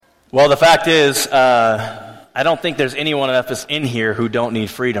Well, the fact is, I don't think there's anyone of us in here who don't need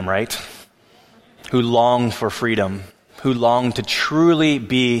freedom, right? Who long for freedom, who long to truly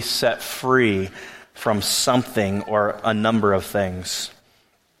be set free from something or a number of things.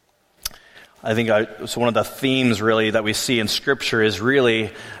 I think so one of the themes really that we see in Scripture is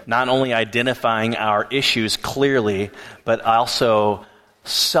really not only identifying our issues clearly, but also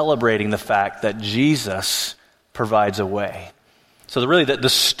celebrating the fact that Jesus provides a way. So really the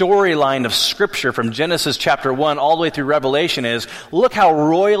storyline of Scripture from Genesis chapter 1 all the way through Revelation is, look how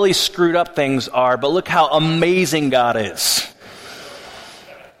royally screwed up things are, but look how amazing God is.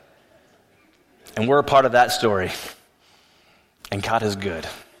 And we're a part of that story. And God is good.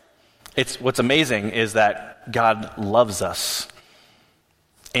 What's amazing is that God loves us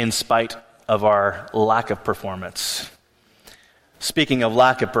in spite of our lack of performance. Speaking of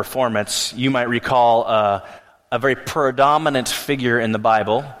lack of performance, you might recall a very predominant figure in the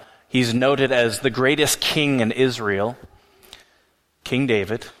Bible. He's noted as the greatest king in Israel, King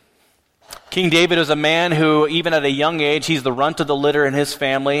David. King David is a man who, even at a young age, he's the runt of the litter in his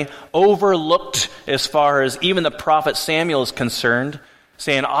family, overlooked as far as even the prophet Samuel is concerned,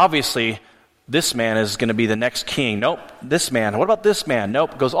 saying, obviously, this man is going to be the next king. Nope, this man. What about this man?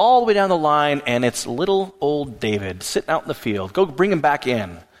 Nope, goes all the way down the line, and it's little old David sitting out in the field. Go bring him back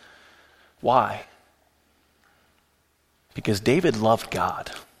in. Why? Because David loved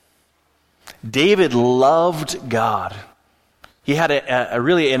God. David loved God. He had a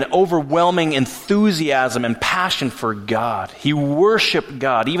really an overwhelming enthusiasm and passion for God. He worshiped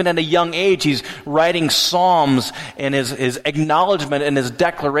God. Even at a young age, he's writing psalms and his acknowledgement and his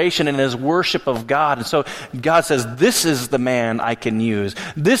declaration and his worship of God. And so God says, this is the man I can use.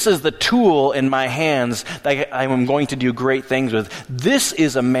 This is the tool in my hands that I am going to do great things with. This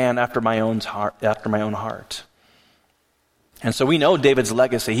is a man after my own heart. And so we know David's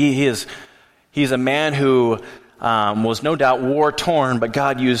legacy. He's a man who was no doubt war-torn, but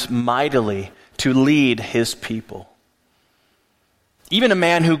God used mightily to lead his people. Even a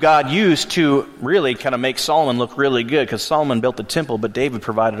man who God used to really kind of make Solomon look really good, because Solomon built the temple, but David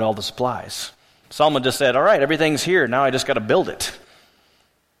provided all the supplies. Solomon just said, all right, everything's here, now I just got to build it.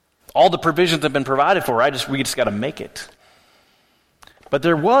 All the provisions have been provided for, we just got to make it. But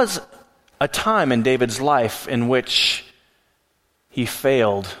there was a time in David's life in which he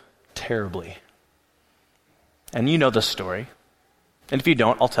failed terribly. And you know the story. And if you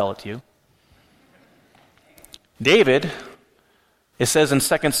don't, I'll tell it to you. David, it says in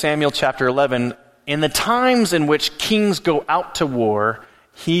 2 Samuel chapter 11, in the times in which kings go out to war,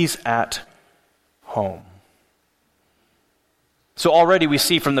 he's at home. So already we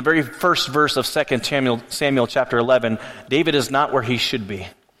see from the very first verse of 2 Samuel chapter 11, David is not where he should be.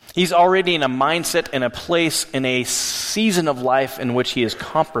 He's already in a mindset, in a place, in a season of life in which he is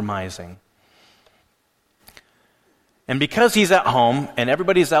compromising. And because he's at home and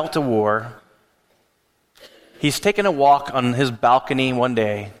everybody's out to war, he's taken a walk on his balcony one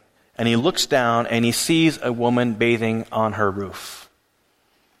day, and he looks down and he sees a woman bathing on her roof.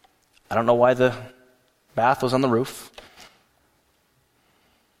 I don't know why the bath was on the roof,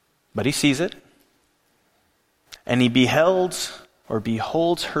 but he sees it, and he beholds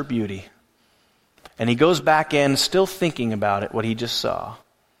her beauty. And he goes back in still thinking about it, what he just saw.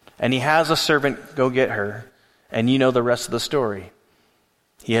 And he has a servant go get her. And you know the rest of the story.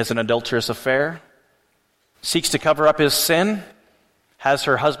 He has an adulterous affair, seeks to cover up his sin, has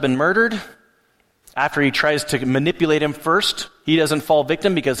her husband murdered. After he tries to manipulate him first, he doesn't fall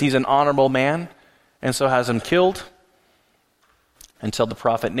victim because he's an honorable man, and so has him killed, until the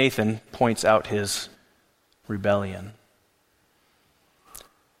prophet Nathan points out his rebellion.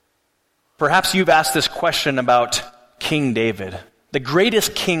 Perhaps you've asked this question about King David, the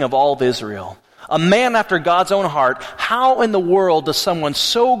greatest king of all of Israel. A man after God's own heart. How in the world does someone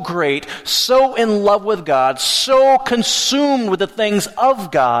so great, so in love with God, so consumed with the things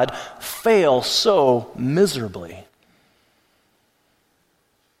of God, fail so miserably?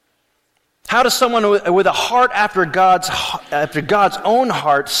 How does someone with a heart after God's own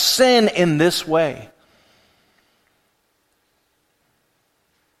heart sin in this way?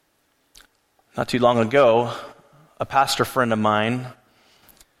 Not too long ago, a pastor friend of mine,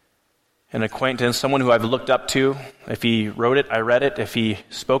 an acquaintance, someone who I've looked up to, if he wrote it, I read it. If he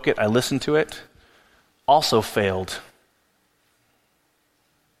spoke it, I listened to it, also failed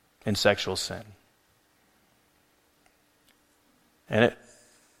in sexual sin. And it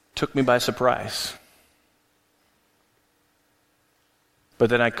took me by surprise. But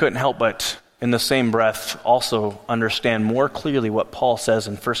then I couldn't help but, in the same breath, also understand more clearly what Paul says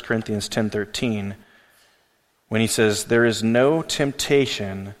in 1 Corinthians 10:13, when he says, there is no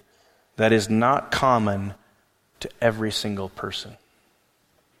temptation that is not common to every single person.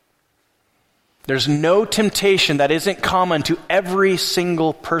 There's no temptation that isn't common to every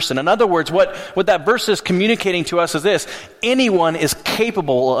single person. In other words, what that verse is communicating to us is this: anyone is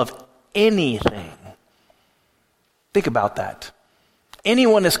capable of anything. Think about that.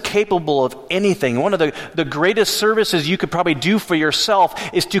 Anyone is capable of anything. One of the greatest services you could probably do for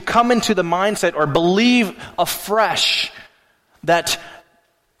yourself is to come into the mindset or believe afresh that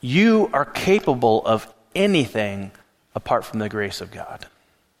you are capable of anything apart from the grace of God.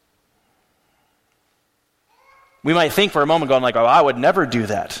 We might think for a moment going like, oh, I would never do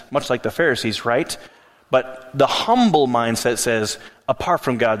that, much like the Pharisees, right? But the humble mindset says, apart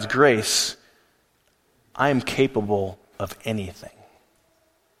from God's grace, I am capable of anything.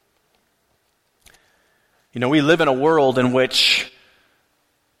 You know, we live in a world in which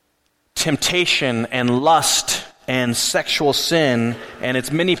temptation and lust and sexual sin and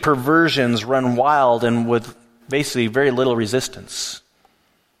its many perversions run wild and with basically very little resistance.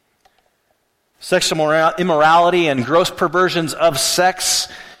 Sexual immorality and gross perversions of sex,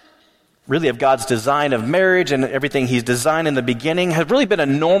 really of God's design of marriage and everything He's designed in the beginning, have really been a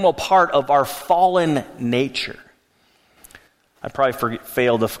normal part of our fallen nature. I probably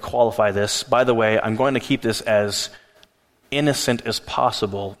failed to qualify this. By the way, I'm going to keep this as innocent as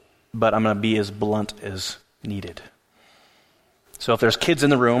possible, but I'm going to be as blunt as needed. So if there's kids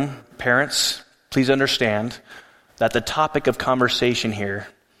in the room, parents, please understand that the topic of conversation here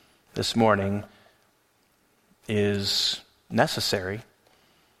this morning is necessary,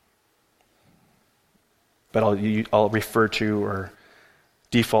 but I'll refer to or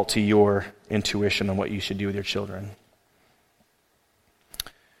default to your intuition on what you should do with your children.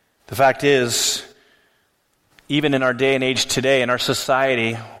 The fact is, even in our day and age today, in our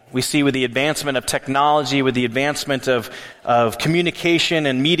society, we see with the advancement of technology, with the advancement of communication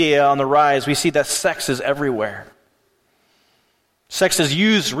and media on the rise, we see that sex is everywhere. Sex is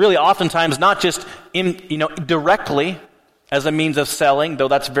used really oftentimes not just directly as a means of selling, though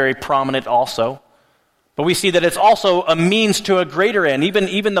that's very prominent also. But we see that it's also a means to a greater end.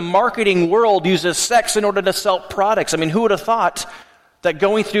 Even the marketing world uses sex in order to sell products. I mean, who would have thought that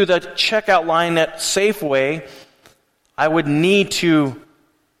going through the checkout line at Safeway, I would need to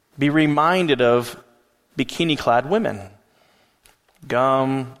be reminded of bikini-clad women?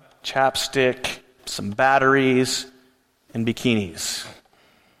 Gum, chapstick, some batteries, and bikinis.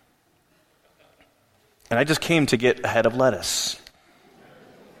 And I just came to get a head of lettuce.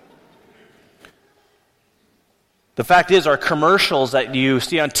 The fact is, our commercials that you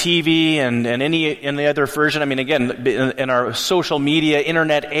see on TV and any other version, I mean, again, in our social media,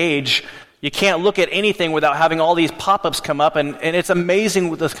 internet age, you can't look at anything without having all these pop-ups come up, and it's amazing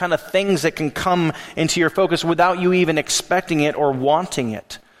with the kind of things that can come into your focus without you even expecting it or wanting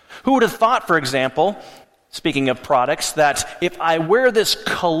it. Who would have thought, for example, speaking of products, that if I wear this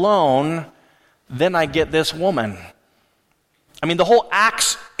cologne, then I get this woman? I mean, the whole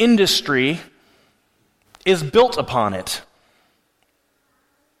Axe industry is built upon it.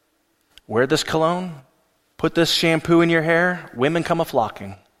 Wear this cologne, put this shampoo in your hair, women come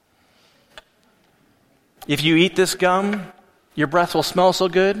a-flocking. If you eat this gum, your breath will smell so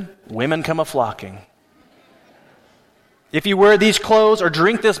good, women come a-flocking. If you wear these clothes or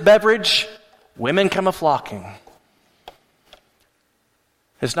drink this beverage, women come a-flocking.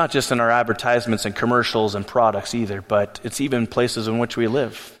 It's not just in our advertisements and commercials and products either, but it's even places in which we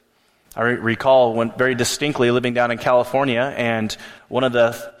live. I recall very distinctly living down in California, and one of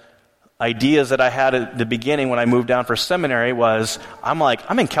the ideas that I had at the beginning when I moved down for seminary was,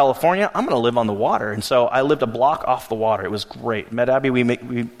 I'm in California, I'm going to live on the water. And so I lived a block off the water. It was great. Med Abbey, we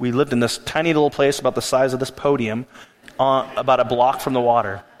lived in this tiny little place about the size of this podium, about a block from the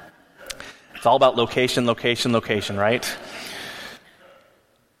water. It's all about location, location, location, right?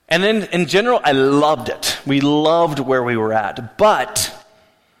 And then in general, I loved it. We loved where we were at. But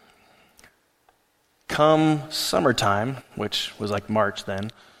come summertime, which was like March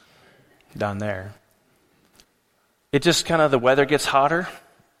then, down there, it just kind of, the weather gets hotter,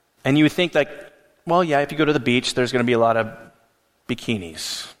 and you would think like, well, yeah, if you go to the beach, there's going to be a lot of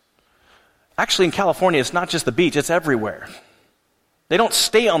bikinis. Actually, in California, it's not just the beach, it's everywhere. They don't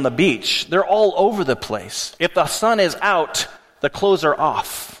stay on the beach. They're all over the place. If the sun is out, the clothes are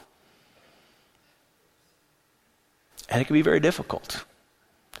off. And it can be very difficult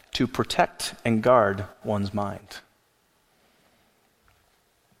to protect and guard one's mind.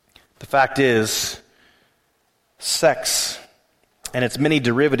 The fact is, sex and its many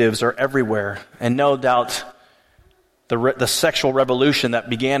derivatives are everywhere. And no doubt, the sexual revolution that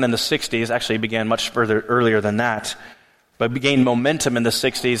began in the 60s, actually began much further earlier than that, but gained momentum in the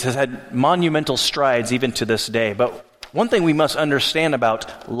 60s, has had monumental strides even to this day. But one thing we must understand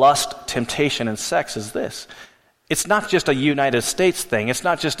about lust, temptation, and sex is this. It's not just a United States thing. It's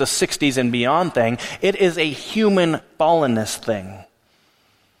not just a 60s and beyond thing. It is a human fallenness thing.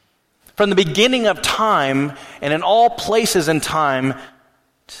 From the beginning of time, and in all places in time,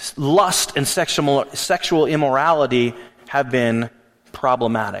 lust and sexual immorality have been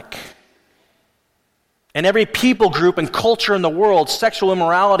problematic. In every people group and culture in the world, sexual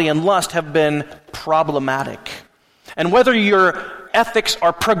immorality and lust have been problematic. And whether your ethics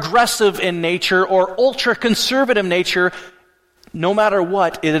are progressive in nature or ultra-conservative nature, no matter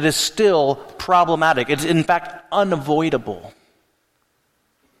what, it is still problematic. It's in fact unavoidable.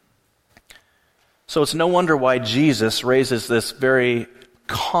 So it's no wonder why Jesus raises this very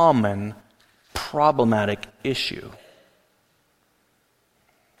common, problematic issue.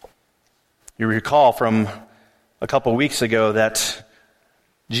 You recall from a couple weeks ago that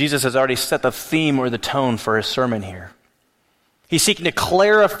Jesus has already set the theme or the tone for his sermon here. He's seeking to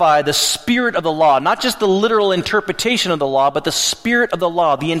clarify the spirit of the law, not just the literal interpretation of the law, but the spirit of the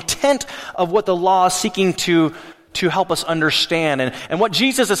law, the intent of what the law is seeking to help us understand. And what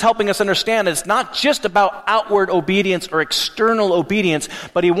Jesus is helping us understand is not just about outward obedience or external obedience,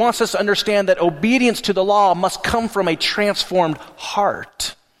 but he wants us to understand that obedience to the law must come from a transformed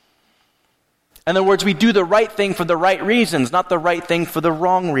heart. In other words, we do the right thing for the right reasons, not the right thing for the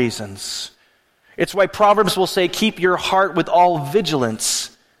wrong reasons. It's why Proverbs will say, keep your heart with all vigilance,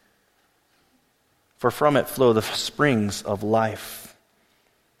 for from it flow the springs of life.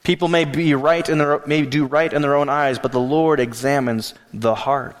 People may do right in their own eyes, but the Lord examines the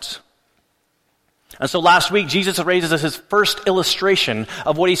heart. And so last week, Jesus raises us his first illustration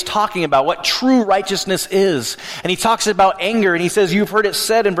of what he's talking about, what true righteousness is. And he talks about anger, and he says, you've heard it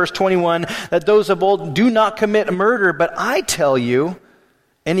said in verse 21, that those of old do not commit murder, but I tell you,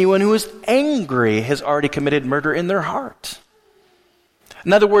 anyone who is angry has already committed murder in their heart.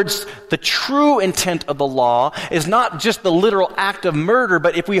 In other words, the true intent of the law is not just the literal act of murder,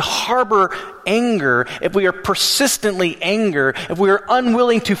 but if we harbor anger, if we are persistently angry, if we are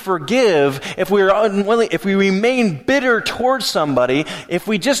unwilling to forgive, if we remain bitter towards somebody, if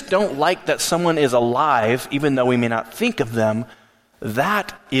we just don't like that someone is alive, even though we may not think of them,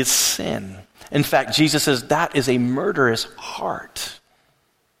 that is sin. In fact, Jesus says that is a murderous heart.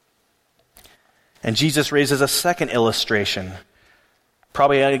 And Jesus raises a second illustration.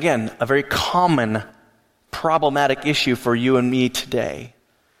 Probably, again, a very common problematic issue for you and me today.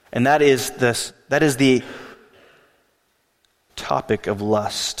 And that is the topic of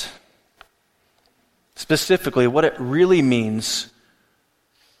lust. Specifically, what it really means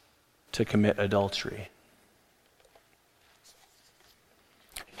to commit adultery.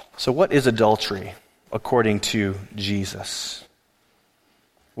 So what is adultery according to Jesus?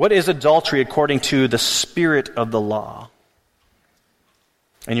 What is adultery according to the spirit of the law?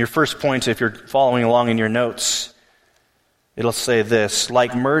 And your first point, if you're following along in your notes, it'll say this: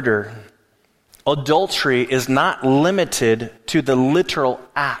 like murder, adultery is not limited to the literal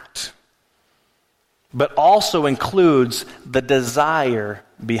act, but also includes the desire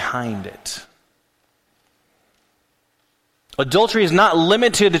behind it. Adultery is not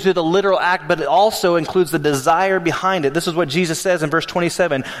limited to the literal act, but it also includes the desire behind it. This is what Jesus says in verse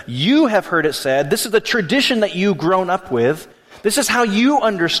 27. You have heard it said, this is the tradition that you've grown up with. This is how you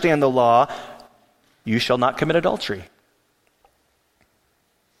understand the law. You shall not commit adultery.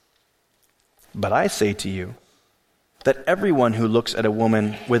 But I say to you that everyone who looks at a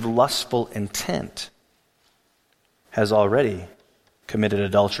woman with lustful intent has already committed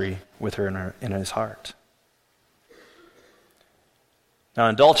adultery with her in his heart. Now,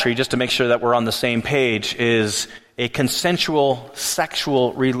 adultery, just to make sure that we're on the same page, is a consensual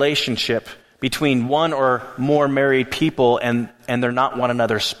sexual relationship between one or more married people and they're not one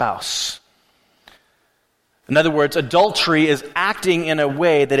another's spouse. In other words, adultery is acting in a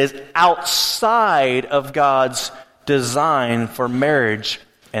way that is outside of God's design for marriage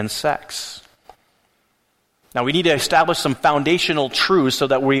and sex. Now, we need to establish some foundational truths so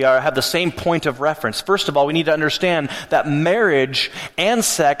that we have the same point of reference. First of all, we need to understand that marriage and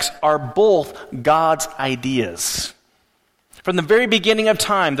sex are both God's ideas. From the very beginning of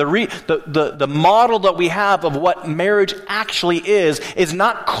time, the model that we have of what marriage actually is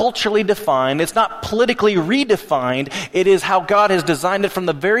not culturally defined. It's not politically redefined. It is how God has designed it from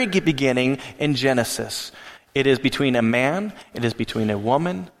the very beginning in Genesis. It is between a man, it is between a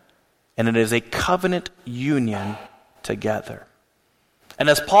woman, and it is a covenant union together. And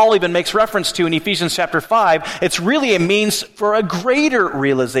as Paul even makes reference to in Ephesians chapter 5, it's really a means for a greater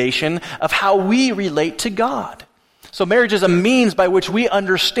realization of how we relate to God. So marriage is a means by which we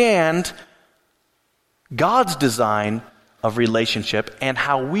understand God's design of relationship and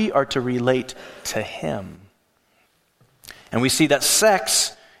how we are to relate to Him. And we see that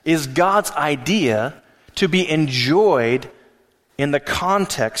sex is God's idea to be enjoyed in the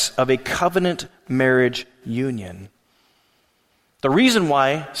context of a covenant marriage union. The reason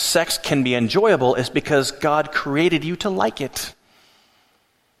why sex can be enjoyable is because God created you to like it.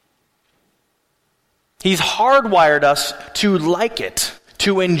 He's hardwired us to like it,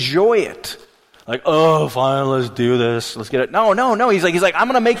 to enjoy it. Like, oh, fine, let's do this. Let's get it. No. He's like, I'm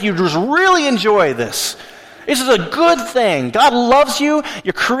going to make you just really enjoy this. This is a good thing. God loves you.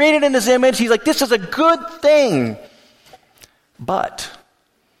 You're created in His image. He's like, this is a good thing. But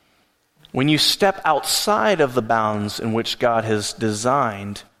when you step outside of the bounds in which God has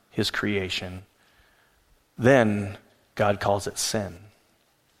designed His creation, then God calls it sin.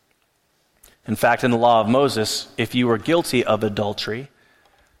 In fact, in the law of Moses, if you were guilty of adultery,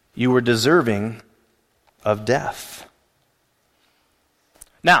 you were deserving of death.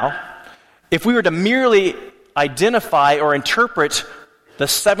 Now, if we were to merely identify or interpret the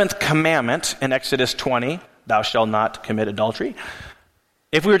seventh commandment in Exodus 20, thou shalt not commit adultery,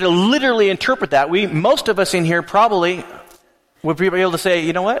 if we were to literally interpret that, most of us in here probably would be able to say,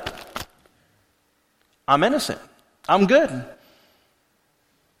 you know what? I'm innocent. I'm good.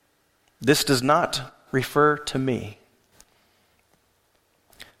 This does not refer to me.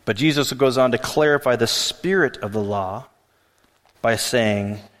 But Jesus goes on to clarify the spirit of the law by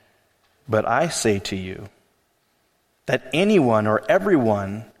saying, but I say to you that anyone or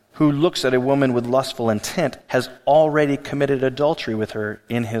everyone who looks at a woman with lustful intent has already committed adultery with her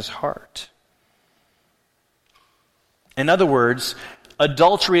in his heart. In other words,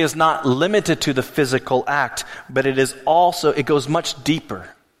 adultery is not limited to the physical act, but it goes much deeper.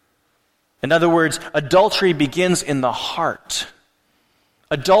 In other words, adultery begins in the heart.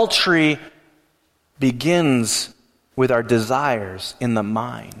 Adultery begins with our desires in the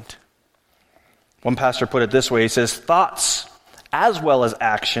mind. One pastor put it this way. He says, thoughts as well as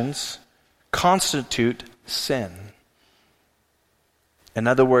actions constitute sin. In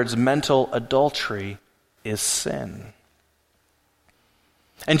other words, mental adultery is sin.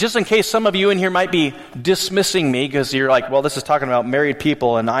 And just in case some of you in here might be dismissing me because you're like, well, this is talking about married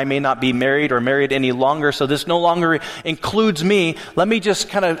people and I may not be married or married any longer, so this no longer includes me, let me just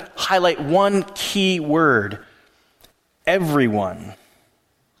kind of highlight one key word. Everyone.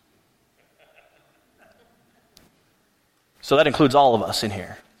 So that includes all of us in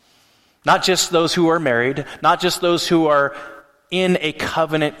here. Not just those who are married, not just those who are in a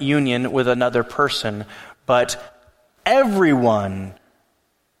covenant union with another person, but everyone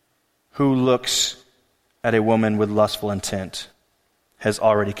who looks at a woman with lustful intent has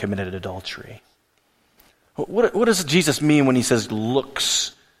already committed adultery. What does Jesus mean when He says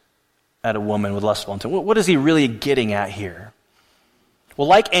looks at a woman with lustful intent? What is He really getting at here? Well,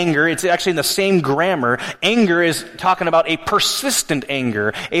 like anger, it's actually in the same grammar. Anger is talking about a persistent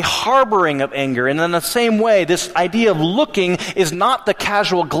anger, a harboring of anger. And in the same way, this idea of looking is not the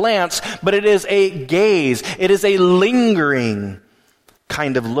casual glance, but it is a gaze. It is a lingering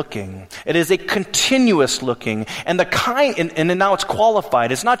kind of looking. It is a continuous looking. And now it's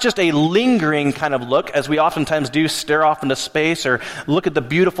qualified. It's not just a lingering kind of look, as we oftentimes do, stare off into space or look at the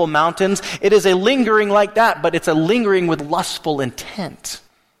beautiful mountains. It is a lingering like that, but it's a lingering with lustful intent.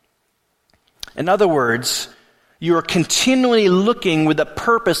 In other words, you are continually looking with the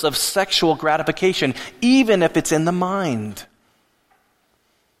purpose of sexual gratification, even if it's in the mind.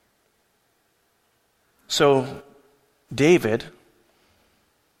 So, David,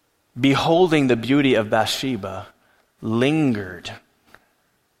 beholding the beauty of Bathsheba, lingered.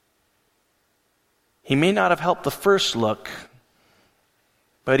 He may not have helped the first look,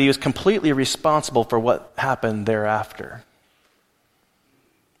 but he was completely responsible for what happened thereafter.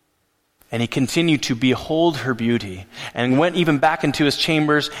 And he continued to behold her beauty and went even back into his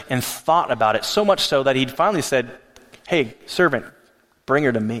chambers and thought about it, so much so that he finally said, hey, servant, bring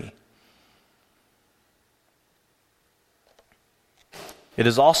her to me. It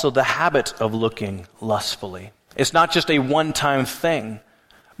is also the habit of looking lustfully. It's not just a one-time thing,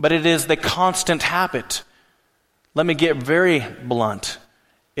 but it is the constant habit. Let me get very blunt.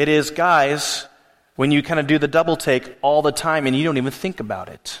 It is, guys, when you kind of do the double take all the time and you don't even think about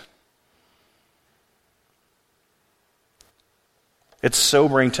it. It's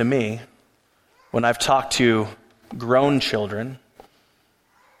sobering to me when I've talked to grown children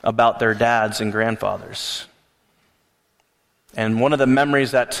about their dads and grandfathers. And one of the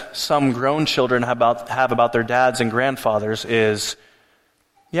memories that some grown children have about their dads and grandfathers is,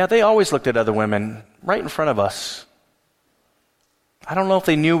 yeah, they always looked at other women right in front of us I don't know if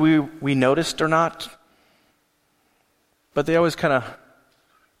they knew we noticed or not, but they always kind of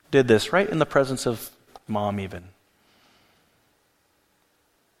did this right in the presence of mom even.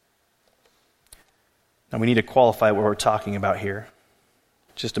 Now we need to qualify what we're talking about here,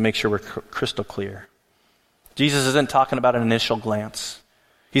 just to make sure we're crystal clear. Jesus isn't talking about an initial glance.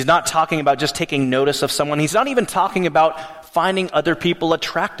 He's not talking about just taking notice of someone. He's not even talking about finding other people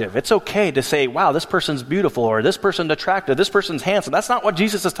attractive. It's okay to say, wow, this person's beautiful, or this person's attractive, this person's handsome. That's not what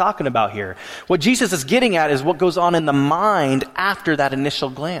Jesus is talking about here. What Jesus is getting at is what goes on in the mind after that initial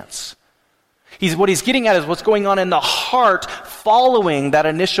glance. What he's getting at is what's going on in the heart following that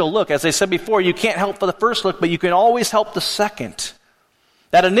initial look. As I said before, you can't help for the first look, but you can always help the second.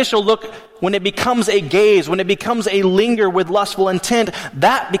 That initial look, when it becomes a gaze, when it becomes a linger with lustful intent,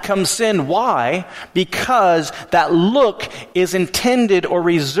 that becomes sin. Why? Because that look is intended or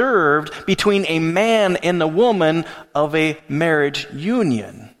reserved between a man and a woman of a marriage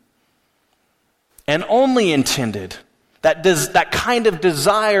union. And only intended. That kind of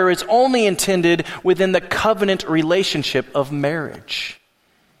desire is only intended within the covenant relationship of marriage.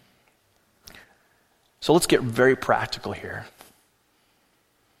 So let's get very practical here.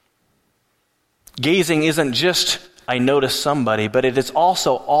 Gazing isn't just, I notice somebody, but it is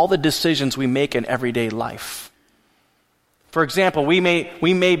also all the decisions we make in everyday life. For example, we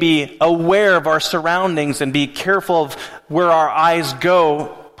may be aware of our surroundings and be careful of where our eyes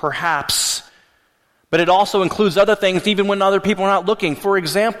go, perhaps. But it also includes other things even when other people are not looking. For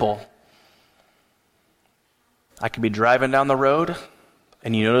example, I could be driving down the road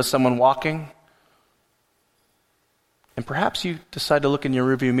and you notice someone walking, and perhaps you decide to look in your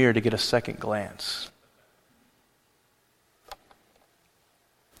rearview mirror to get a second glance.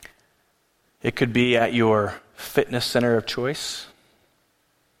 It could be at your fitness center of choice.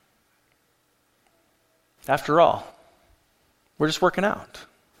 After all, we're just working out.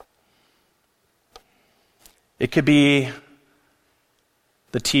 It could be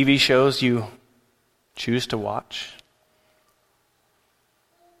the TV shows you choose to watch.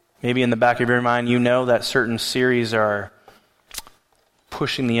 Maybe in the back of your mind, you know that certain series are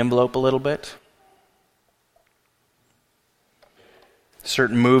pushing the envelope a little bit.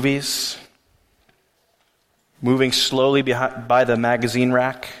 Certain movies moving slowly by the magazine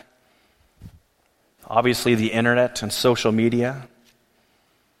rack. Obviously, the internet and social media.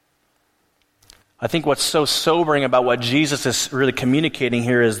 I think what's so sobering about what Jesus is really communicating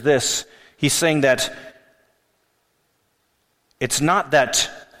here is this. He's saying that it's not that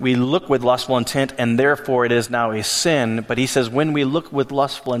we look with lustful intent and therefore it is now a sin, but he says when we look with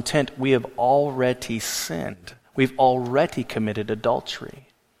lustful intent, we have already sinned. We've already committed adultery.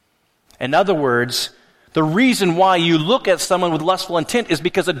 In other words, the reason why you look at someone with lustful intent is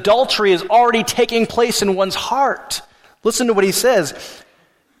because adultery is already taking place in one's heart. Listen to what he says.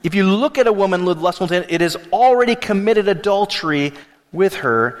 If you look at a woman with lustful intent, it has already committed adultery with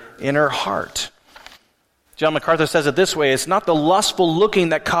her in her heart. John MacArthur says it this way: it's not the lustful looking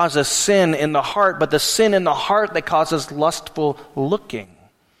that causes sin in the heart, but the sin in the heart that causes lustful looking.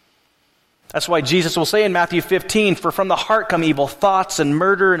 That's why Jesus will say in Matthew 15, for from the heart come evil thoughts and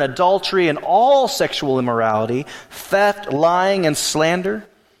murder and adultery and all sexual immorality, theft, lying, and slander.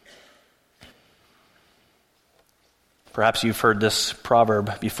 Perhaps you've heard this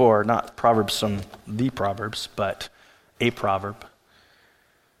proverb before, not Proverbs from the Proverbs, but a proverb.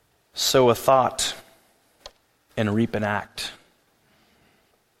 Sow a thought and reap an act.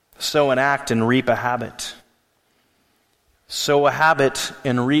 Sow an act and reap a habit. Sow a habit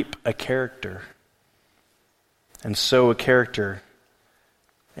and reap a character. And sow a character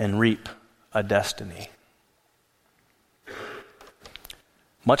and reap a destiny.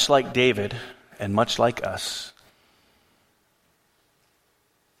 Much like David and much like us,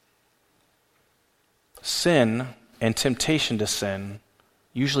 sin and temptation to sin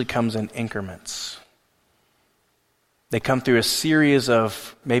usually comes in increments. They come through a series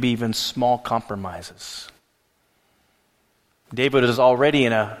of maybe even small compromises. David is already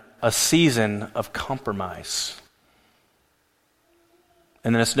in a season of compromise.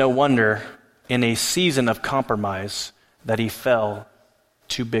 And then it's no wonder in a season of compromise that he fell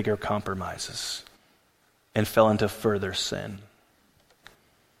to bigger compromises and fell into further sin.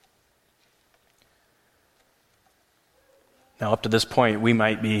 Now, up to this point, we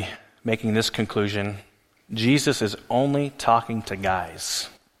might be making this conclusion: Jesus is only talking to guys.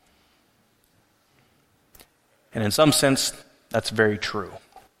 And in some sense, that's very true.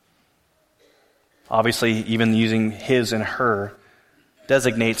 Obviously, even using his and her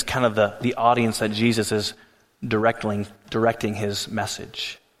designates kind of the audience that Jesus is directing his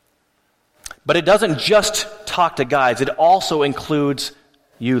message. But it doesn't just talk to guys. It also includes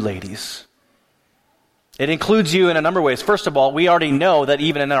you, ladies. It includes you in a number of ways. First of all, we already know that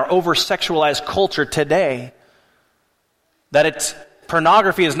even in our over-sexualized culture today, that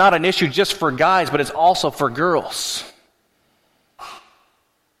pornography is not an issue just for guys, but it's also for girls.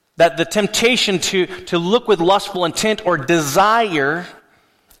 That the temptation to look with lustful intent or desire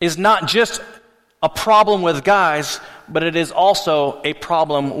is not just a problem with guys, but it is also a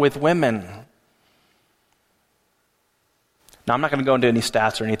problem with women. Now, I'm not going to go into any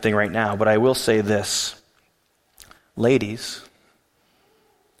stats or anything right now, but I will say this. Ladies,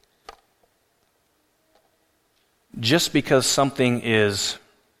 just because something is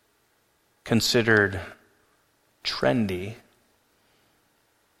considered trendy,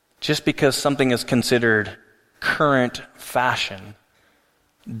 just because something is considered current fashion,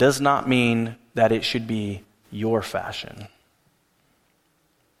 does not mean that it should be your fashion.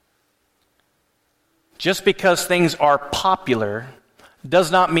 Just because things are popular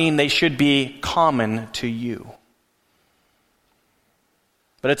does not mean they should be common to you.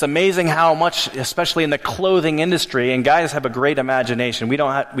 But it's amazing how much, especially in the clothing industry, and guys have a great imagination. We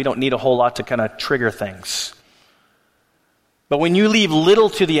don't need a whole lot to kind of trigger things. But when you leave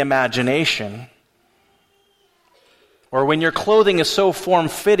little to the imagination, or when your clothing is so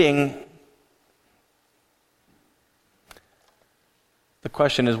form-fitting, the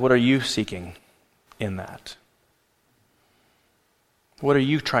question is, what are you seeking in that? What are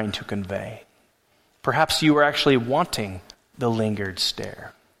you trying to convey? Perhaps you are actually wanting the lingered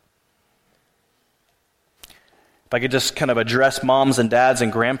stare. If I could just kind of address moms and dads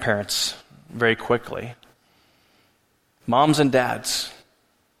and grandparents very quickly. Moms and dads,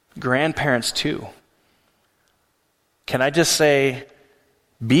 grandparents too. Can I just say,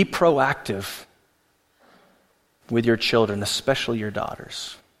 be proactive with your children, especially your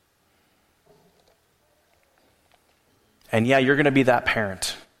daughters. And yeah, you're going to be that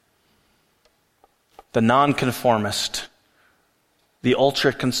parent, the nonconformist, the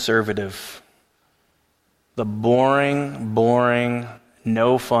ultra-conservative, the boring,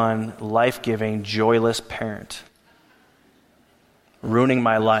 no fun, life-giving, joyless parent, ruining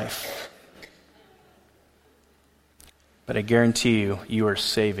my life. But I guarantee you, you are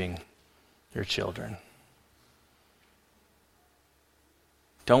saving your children.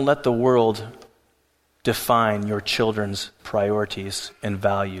 Don't let the world define your children's priorities and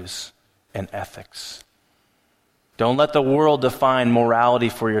values and ethics. Don't let the world define morality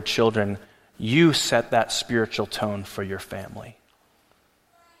for your children. You set that spiritual tone for your family.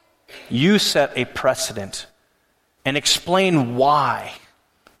 You set a precedent and explain why.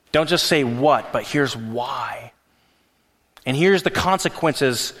 Don't just say what, but here's why. And here's the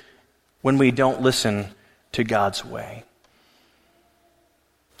consequences when we don't listen to God's way.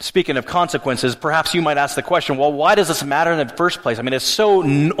 Speaking of consequences, perhaps you might ask the question, well, why does this matter in the first place? I mean, it's so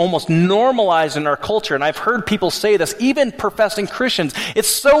almost normalized in our culture, and I've heard people say this, even professing Christians. It's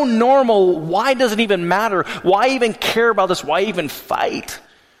so normal. Why does it even matter? Why even care about this? Why even fight?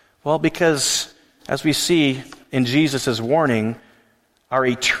 Well, because as we see in Jesus' warning, our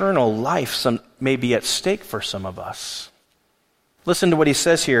eternal life may be at stake for some of us. Listen to what he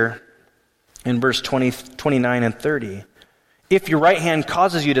says here in verse 29 and 30. If your right hand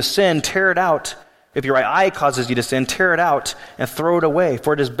causes you to sin, tear it out. If your right eye causes you to sin, tear it out and throw it away.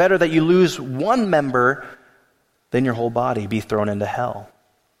 For it is better that you lose one member than your whole body be thrown into hell.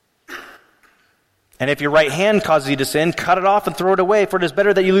 And if your right hand causes you to sin, cut it off and throw it away. For it is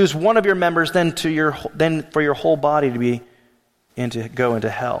better that you lose one of your members than for your whole body to go into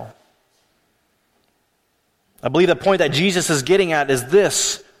hell. I believe the point that Jesus is getting at is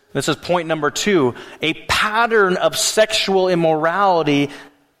this. This is point number 2. A pattern of sexual immorality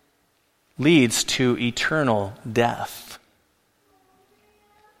leads to eternal death.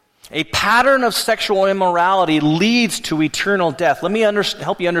 A pattern of sexual immorality leads to eternal death. Let me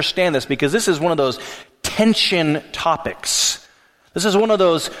help you understand this, because this is one of those tension topics. This is one of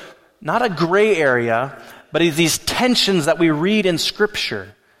those, not a gray area, but these tensions that we read in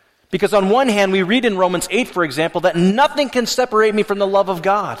Scripture. Because on one hand, we read in Romans 8, for example, that nothing can separate me from the love of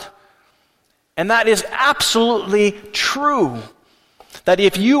God. And that is absolutely true. That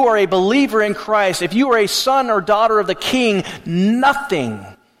if you are a believer in Christ, if you are a son or daughter of the King, nothing,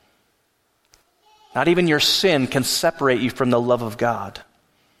 not even your sin, can separate you from the love of God.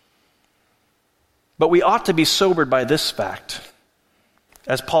 But we ought to be sobered by this fact,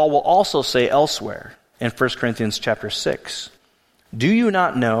 as Paul will also say elsewhere in 1 Corinthians chapter 6. Do you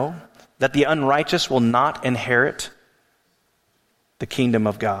not know that the unrighteous will not inherit the kingdom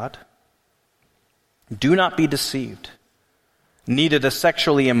of God? Do not be deceived. Neither the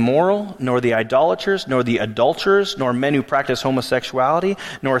sexually immoral, nor the idolaters, nor the adulterers, nor men who practice homosexuality,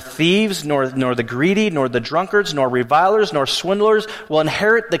 nor thieves, nor the greedy, nor the drunkards, nor revilers, nor swindlers will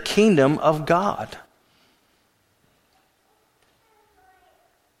inherit the kingdom of God.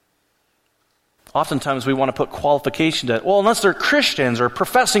 Oftentimes we want to put qualification to it. Well, unless they're Christians or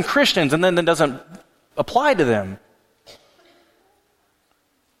professing Christians, and then it doesn't apply to them.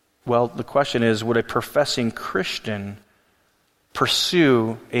 Well, the question is, would a professing Christian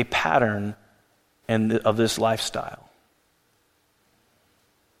pursue a pattern of this lifestyle?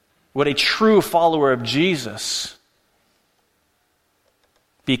 Would a true follower of Jesus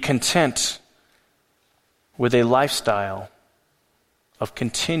be content with a lifestyle of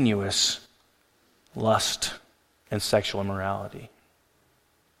continuous lust and sexual immorality?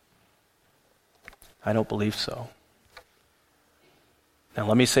 I don't believe so. Now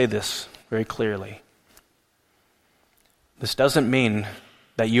let me say this very clearly. This doesn't mean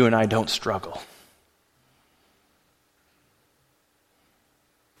that you and I don't struggle.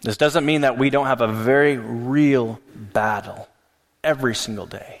 This doesn't mean that we don't have a very real battle every single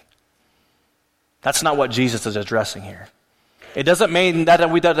day. That's not what Jesus is addressing here. It doesn't mean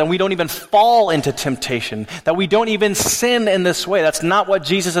that we don't even fall into temptation, that we don't even sin in this way. That's not what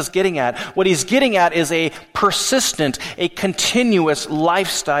Jesus is getting at. What he's getting at is a persistent, a continuous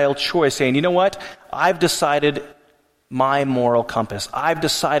lifestyle choice, saying, you know what? I've decided my moral compass. I've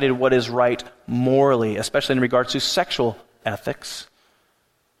decided what is right morally, especially in regards to sexual ethics.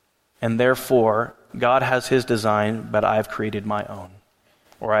 And therefore, God has his design, but I've created my own.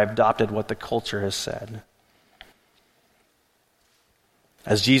 Or I've adopted what the culture has said.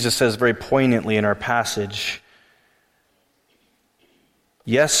 As Jesus says very poignantly in our passage,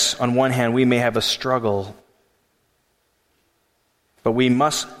 yes, on one hand, we may have a struggle, but we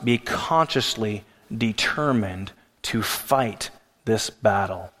must be consciously determined to fight this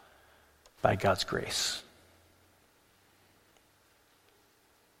battle by God's grace.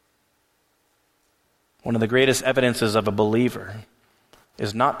 One of the greatest evidences of a believer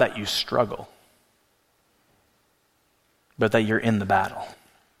is not that you struggle, but that you're in the battle.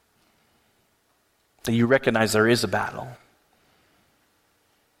 That you recognize there is a battle.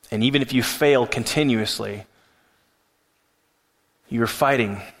 And even if you fail continuously, you're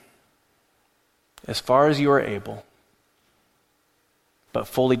fighting as far as you are able, but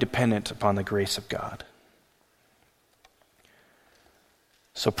fully dependent upon the grace of God.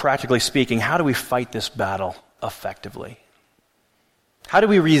 So practically speaking, how do we fight this battle effectively? How do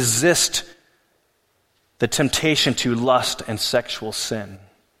we resist the temptation to lust and sexual sin?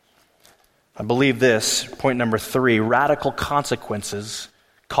 I believe this, point number 3, radical consequences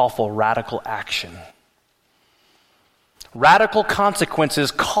call for radical action. Radical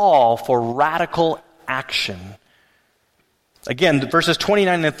consequences call for radical action. Again, verses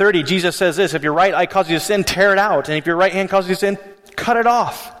 29 and 30, Jesus says this, if your right eye causes you to sin, tear it out. And if your right hand causes you to sin, cut it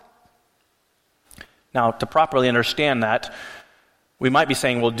off. Now, to properly understand that, we might be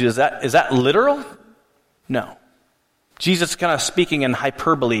saying, well, is that literal? No. Jesus is kind of speaking in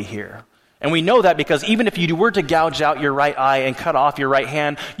hyperbole here. And we know that because even if you were to gouge out your right eye and cut off your right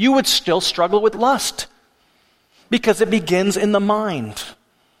hand, you would still struggle with lust. Because it begins in the mind.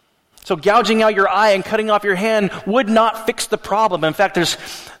 So gouging out your eye and cutting off your hand would not fix the problem. In fact,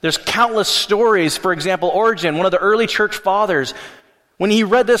 there's countless stories. For example, Origen, one of the early church fathers, when he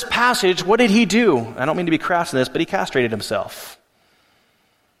read this passage, what did he do? I don't mean to be crass in this, but he castrated himself.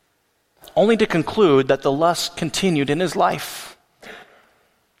 Only to conclude that the lust continued in his life.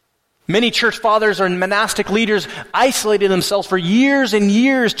 Many church fathers or monastic leaders isolated themselves for years and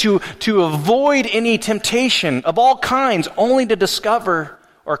years to avoid any temptation of all kinds, only to discover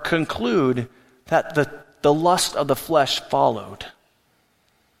or conclude that the lust of the flesh followed.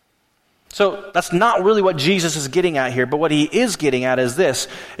 So that's not really what Jesus is getting at here, but what he is getting at is this.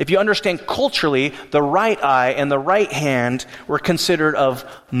 If you understand culturally, the right eye and the right hand were considered of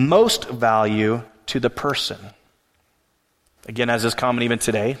most value to the person. Again, as is common even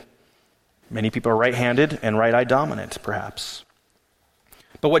today, many people are right-handed and right eye dominant, perhaps.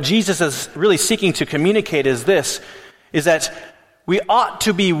 But what Jesus is really seeking to communicate is this, is that we ought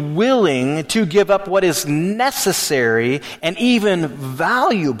to be willing to give up what is necessary and even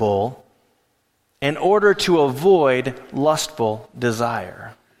valuable in order to avoid lustful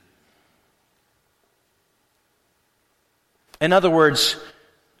desire. In other words,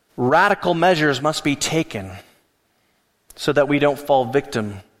 radical measures must be taken so that we don't fall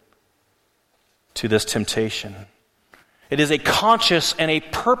victim to this temptation. It is a conscious and a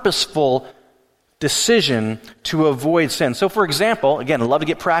purposeful decision to avoid sin. So for example, again, I'd love to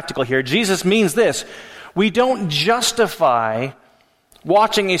get practical here. Jesus means this. We don't justify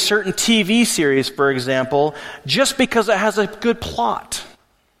watching a certain TV series, for example, just because it has a good plot.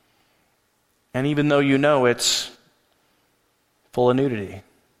 And even though you know it's full of nudity.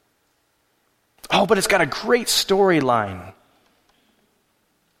 Oh, but it's got a great storyline.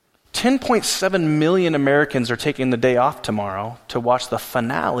 10.7 million Americans are taking the day off tomorrow to watch the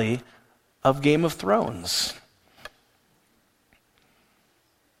finale of Game of Thrones.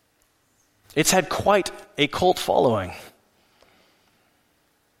 It's had quite a cult following.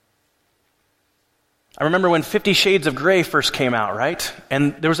 I remember when 50 Shades of Grey first came out, right?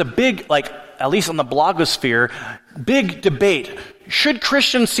 And there was a big, at least on the blogosphere, big debate. Should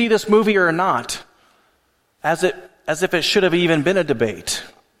Christians see this movie or not? As if it should have even been a debate.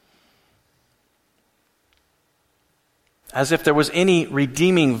 As if there was any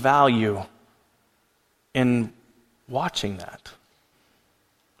redeeming value in watching that.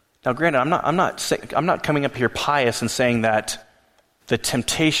 Now, granted, I'm not coming up here pious and saying that the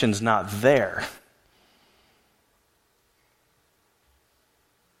temptation's not there.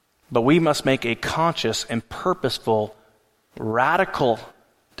 But we must make a conscious and purposeful, radical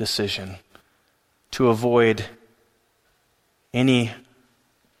decision to avoid any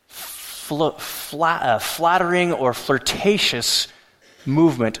flattering or flirtatious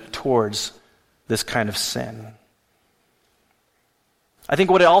movement towards this kind of sin. I think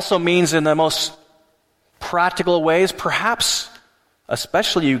what it also means in the most practical ways, perhaps,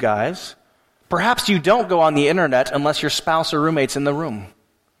 especially you guys, perhaps you don't go on the internet unless your spouse or roommate's in the room.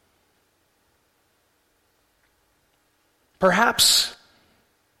 Perhaps,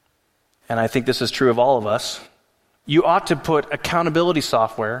 and I think this is true of all of us, you ought to put accountability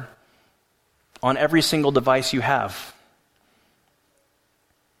software on every single device you have.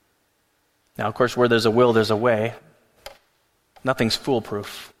 Now, of course, where there's a will, there's a way. Nothing's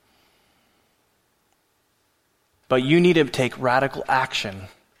foolproof. But you need to take radical action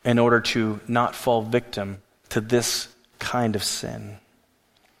in order to not fall victim to this kind of sin.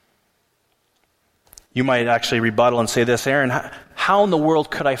 You might actually rebuttal and say this, Aaron, how in the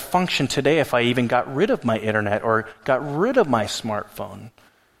world could I function today if I even got rid of my internet or got rid of my smartphone?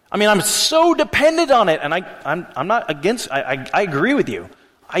 I mean, I'm so dependent on it, and I'm not against, I agree with you.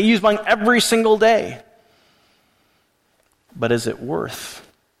 I use mine every single day. But is it worth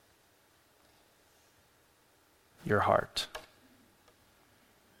your heart?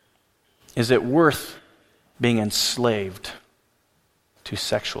 Is it worth being enslaved to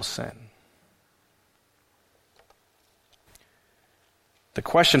sexual sin? The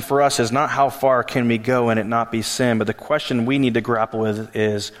question for us is not how far can we go and it not be sin, but the question we need to grapple with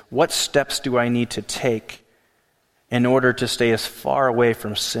is, what steps do I need to take in order to stay as far away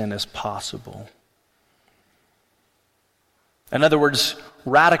from sin as possible? In other words,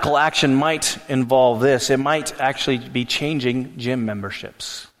 radical action might involve this. It might actually be changing gym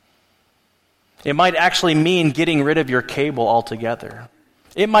memberships. It might actually mean getting rid of your cable altogether.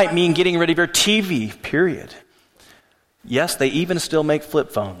 It might mean getting rid of your TV, period. Yes, they even still make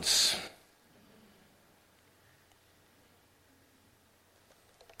flip phones.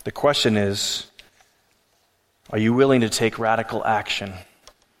 The question is, are you willing to take radical action?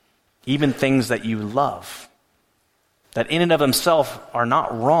 Even things that you love, that in and of themselves are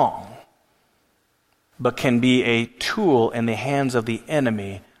not wrong, but can be a tool in the hands of the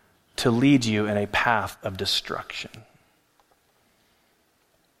enemy to lead you in a path of destruction.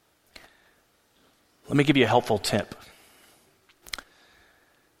 Let me give you a helpful tip.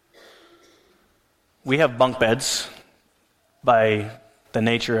 We have bunk beds by the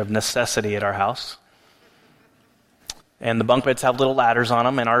nature of necessity at our house. And the bunk beds have little ladders on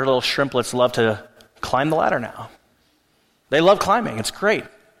them, and our little shrimplets love to climb the ladder now. They love climbing. It's great.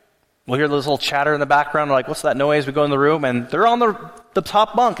 We'll hear this little chatter in the background. We're like, what's that noise? We go in the room, and they're on the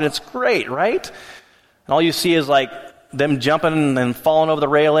top bunk, and it's great, right? And all you see is like them jumping and falling over the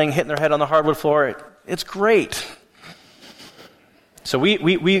railing, hitting their head on the hardwood floor. It's great. So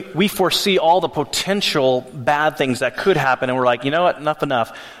we foresee all the potential bad things that could happen, and we're like, you know what,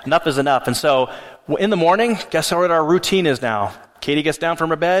 enough is enough. And so in the morning, guess what our routine is now? Katie gets down from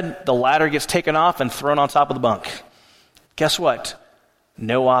her bed, the ladder gets taken off and thrown on top of the bunk. Guess what?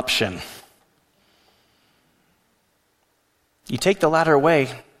 No option. You take the ladder away,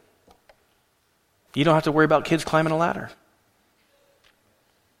 you don't have to worry about kids climbing a ladder.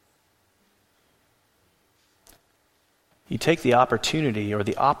 You take the opportunity or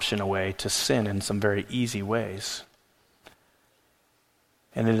the option away to sin in some very easy ways.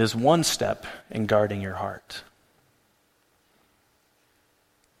 And it is one step in guarding your heart.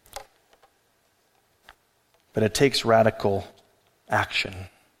 But it takes radical action.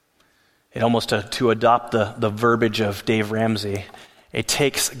 It almost, to adopt the verbiage of Dave Ramsey, it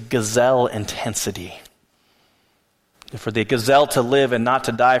takes gazelle intensity. For the gazelle to live and not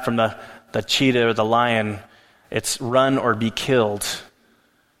to die from the cheetah or the lion, it's run or be killed.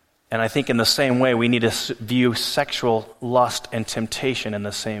 And I think in the same way, we need to view sexual lust and temptation in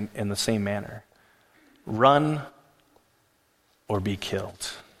the same manner. Run or be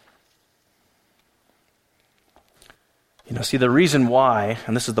killed. See, the reason why,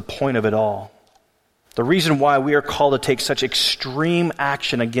 and this is the point of it all, the reason why we are called to take such extreme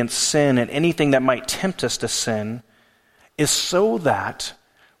action against sin and anything that might tempt us to sin is so that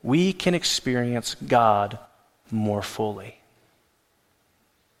we can experience God more fully.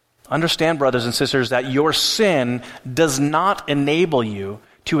 Understand, brothers and sisters, that your sin does not enable you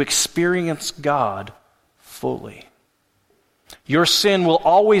to experience God fully. Your sin will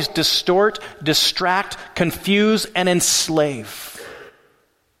always distort, distract, confuse, and enslave.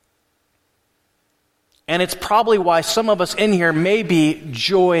 And it's probably why some of us in here may be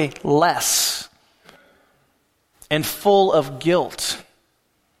joyless and full of guilt.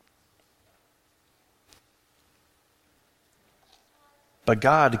 But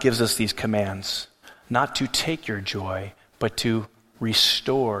God gives us these commands, not to take your joy, but to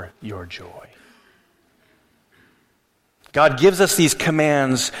restore your joy. God gives us these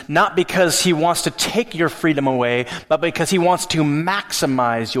commands not because he wants to take your freedom away, but because he wants to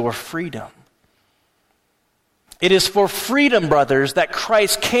maximize your freedom. It is for freedom, brothers, that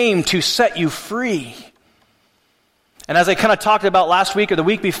Christ came to set you free. And as I kind of talked about last week or the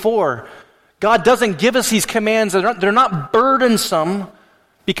week before, God doesn't give us these commands. They're not burdensome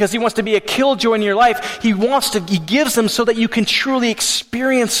because he wants to be a killjoy in your life. He gives them so that you can truly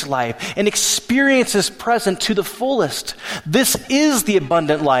experience life and experience his presence to the fullest. This is the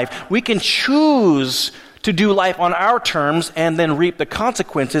abundant life. We can choose to do life on our terms and then reap the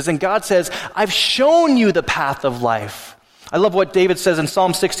consequences. And God says, I've shown you the path of life. I love what David says in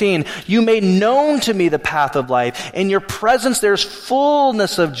Psalm 16. You made known to me the path of life. In your presence there's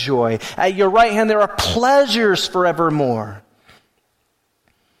fullness of joy. At your right hand there are pleasures forevermore.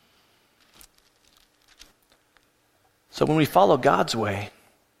 So when we follow God's way,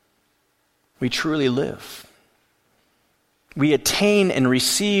 we truly live. We attain and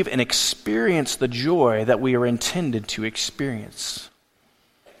receive and experience the joy that we are intended to experience.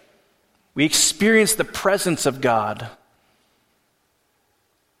 We experience the presence of God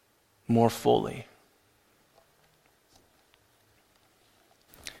more fully.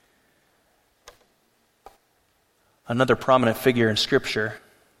 Another prominent figure in Scripture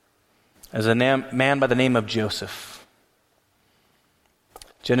is a man by the name of Joseph.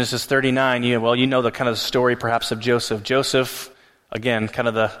 Genesis 39, you know the kind of story perhaps of Joseph. Joseph, again, kind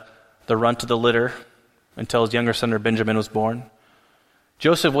of the runt of the litter until his younger son Benjamin was born.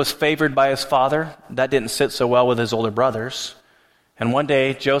 Joseph was favored by his father. That didn't sit so well with his older brothers. And one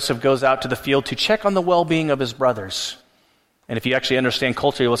day, Joseph goes out to the field to check on the well-being of his brothers. And if you actually understand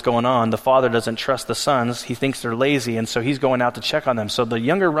culturally what's going on, the father doesn't trust the sons. He thinks they're lazy, and so he's going out to check on them. So the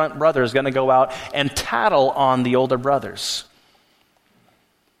younger brother is going to go out and tattle on the older brothers.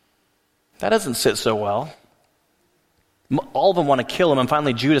 That doesn't sit so well. All of them want to kill him, and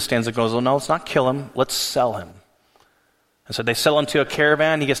finally Judah stands and goes, well, no, let's not kill him, let's sell him. And so they sell him to a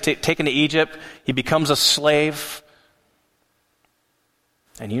caravan. He gets taken to Egypt. He becomes a slave.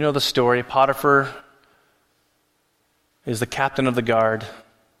 And you know the story. Potiphar is the captain of the guard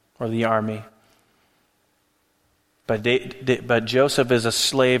or the army. But Joseph is a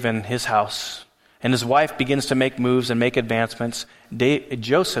slave in his house. And his wife begins to make moves and make advancements.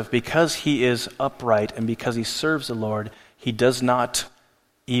 Joseph, because he is upright and because he serves the Lord, he does not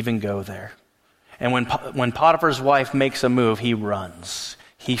even go there. And when Potiphar's wife makes a move, he runs.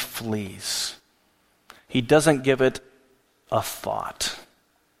 He flees. He doesn't give it a thought.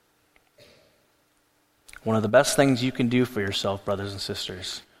 One of the best things you can do for yourself, brothers and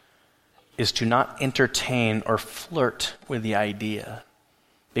sisters, is to not entertain or flirt with the idea.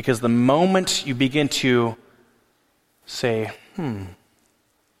 Because the moment you begin to say,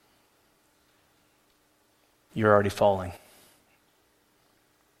 you're already falling.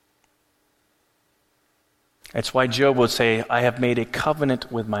 It's why Job would say, I have made a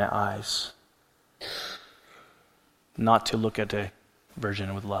covenant with my eyes, not to look at a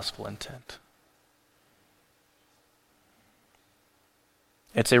virgin with lustful intent.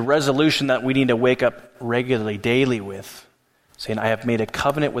 It's a resolution that we need to wake up regularly, daily with, saying, I have made a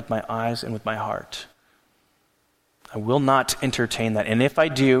covenant with my eyes and with my heart. I will not entertain that. And if I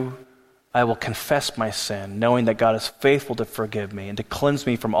do, I will confess my sin, knowing that God is faithful to forgive me and to cleanse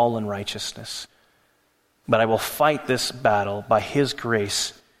me from all unrighteousness. But I will fight this battle by his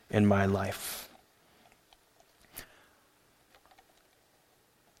grace in my life.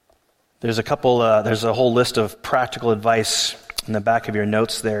 There's a whole list of practical advice in the back of your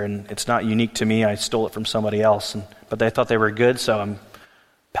notes there, and it's not unique to me. I stole it from somebody else, but they thought they were good, so I'm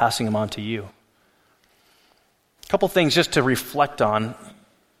passing them on to you. A couple things just to reflect on,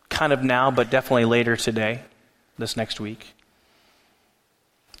 kind of now, but definitely later today, this next week.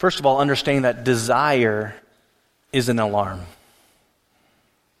 First of all, understanding that desire is an alarm.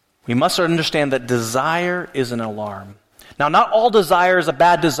 We must understand that desire is an alarm. Now, not all desire is a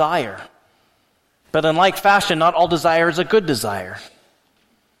bad desire, but in like fashion, not all desire is a good desire.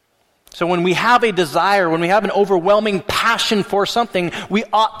 So when we have a desire, when we have an overwhelming passion for something, we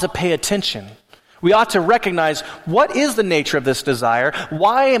ought to pay attention. We ought to recognize, what is the nature of this desire?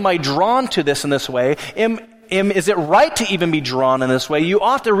 Why am I drawn to this in this way? Is it right to even be drawn in this way? You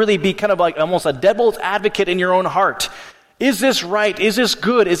ought to really be kind of like almost a devil's advocate in your own heart. Is this right? Is this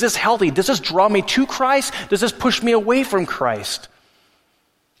good? Is this healthy? Does this draw me to Christ? Does this push me away from Christ?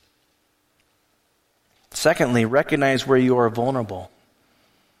 Secondly, recognize where you are vulnerable.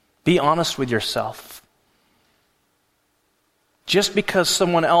 Be honest with yourself. Just because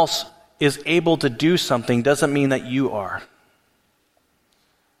someone else is able to do something doesn't mean that you are.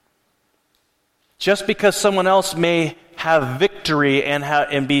 Just because someone else may have victory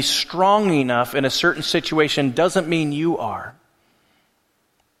and be strong enough in a certain situation doesn't mean you are.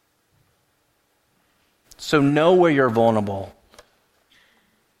 So know where you're vulnerable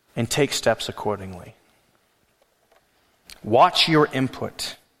and take steps accordingly. Watch your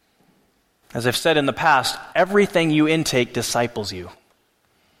input. As I've said in the past, everything you intake disciples you.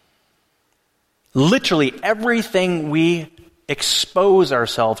 Literally everything we expose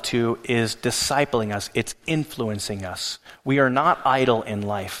ourselves to is discipling us. It's influencing us. We are not idle in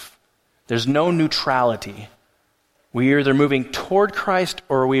life. There's no neutrality. We are either moving toward Christ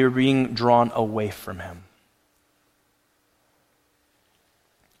or we are being drawn away from Him.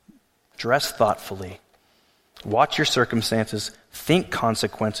 Dress thoughtfully. Watch your circumstances. Think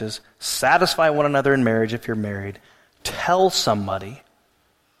consequences. Satisfy one another in marriage if you're married. Tell somebody.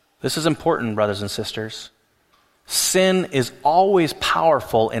 This is important, brothers and sisters. Sin is always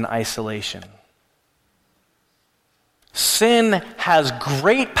powerful in isolation. Sin has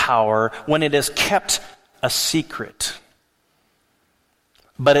great power when it is kept a secret.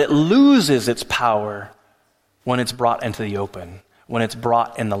 But it loses its power when it's brought into the open, when it's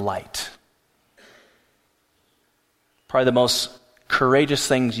brought in the light. Probably the most courageous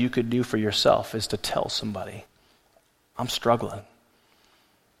things you could do for yourself is to tell somebody, I'm struggling.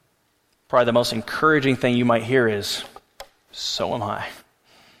 Probably the most encouraging thing you might hear is, so am I.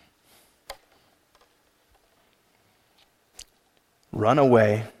 Run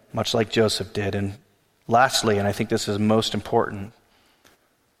away, much like Joseph did. And lastly, and I think this is most important,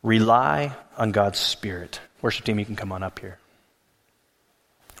 rely on God's Spirit. Worship team, you can come on up here.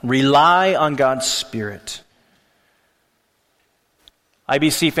 Rely on God's Spirit.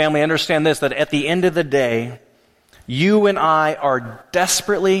 IBC family, understand this, that at the end of the day, you and I are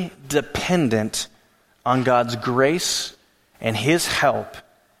desperately dependent on God's grace and His help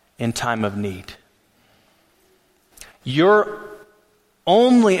in time of need. Your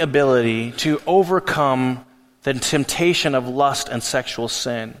only ability to overcome the temptation of lust and sexual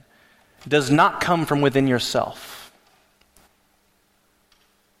sin does not come from within yourself.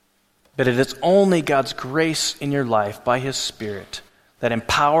 But it is only God's grace in your life by His Spirit that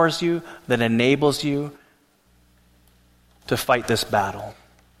empowers you, that enables you to fight this battle.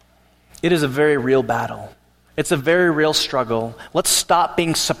 It is a very real battle. It's a very real struggle. Let's stop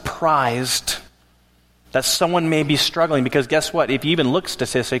being surprised that someone may be struggling, because guess what? If you even look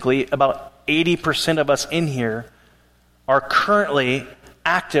statistically, about 80% of us in here are currently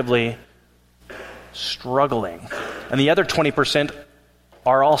actively struggling. And the other 20%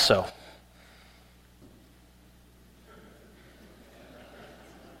 are also.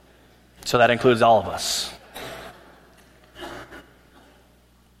 So that includes all of us.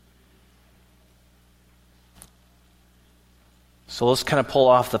 So let's kind of pull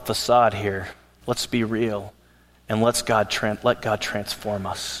off the facade here. Let's be real, and let God transform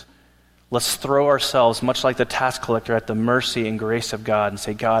us. Let's throw ourselves, much like the tax collector, at the mercy and grace of God and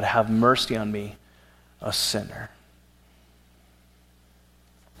say, God, have mercy on me, a sinner.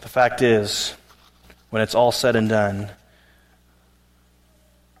 The fact is, when it's all said and done,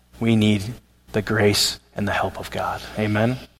 we need the grace and the help of God. Amen?